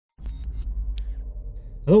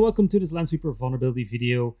Hello, welcome to this Lansweeper vulnerability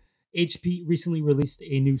video. HP recently released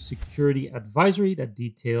a new security advisory that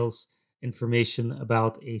details information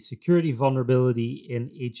about a security vulnerability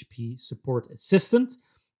in HP Support Assistant.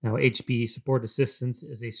 Now, HP Support Assistant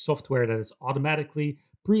is a software that is automatically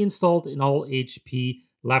pre-installed in all HP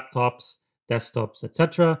laptops, desktops,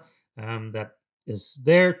 etc. That is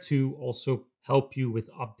there to also help you with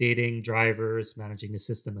updating drivers, managing the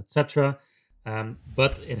system, etc.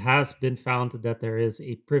 But it has been found that there is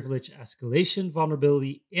a privilege escalation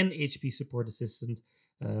vulnerability in HP Support Assistant.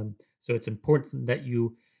 So it's important that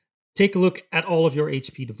you take a look at all of your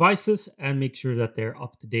HP devices and make sure that they're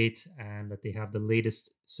up to date and that they have the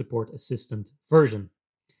latest Support Assistant version.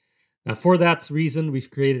 Now, for that reason,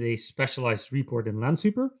 we've created a specialized report in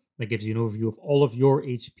Lansweeper that gives you an overview of all of your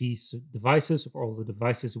HP devices, of all the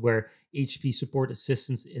devices where HP Support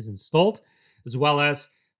Assistant is installed, as well as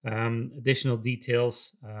additional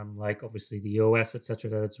details like obviously the OS, etc.,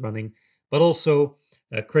 that it's running, but also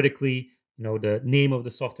critically, the name of the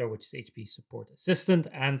software, which is HP Support Assistant,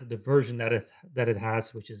 and the version that it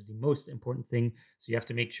has, which is the most important thing. So you have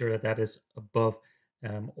to make sure that that is above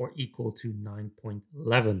or equal to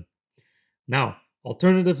 9.11. Now,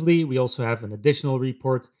 alternatively, we also have an additional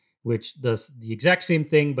report which does the exact same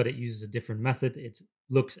thing, but it uses a different method. It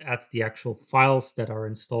looks at the actual files that are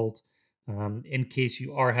installed in case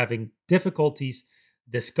you are having difficulties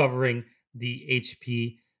discovering the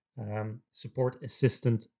HP Support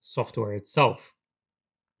Assistant software itself.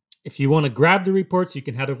 If you want to grab the reports, you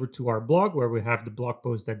can head over to our blog where we have the blog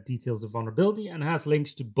post that details the vulnerability and has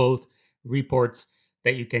links to both reports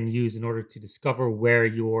that you can use in order to discover where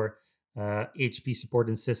your HP Support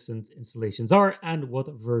Assistant installations are and what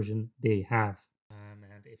version they have.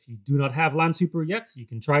 And if you do not have Lansweeper yet, you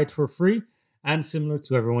can try it for free. And similar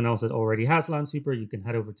to everyone else that already has Lansweeper, you can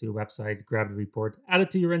head over to the website, grab the report, add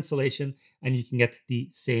it to your installation, and you can get the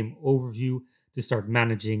same overview to start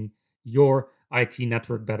managing your IT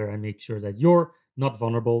network better and make sure that you're not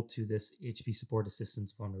vulnerable to this HP Support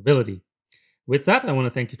Assistant vulnerability. With that, I want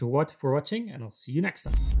to thank you for watching, and I'll see you next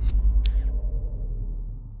time.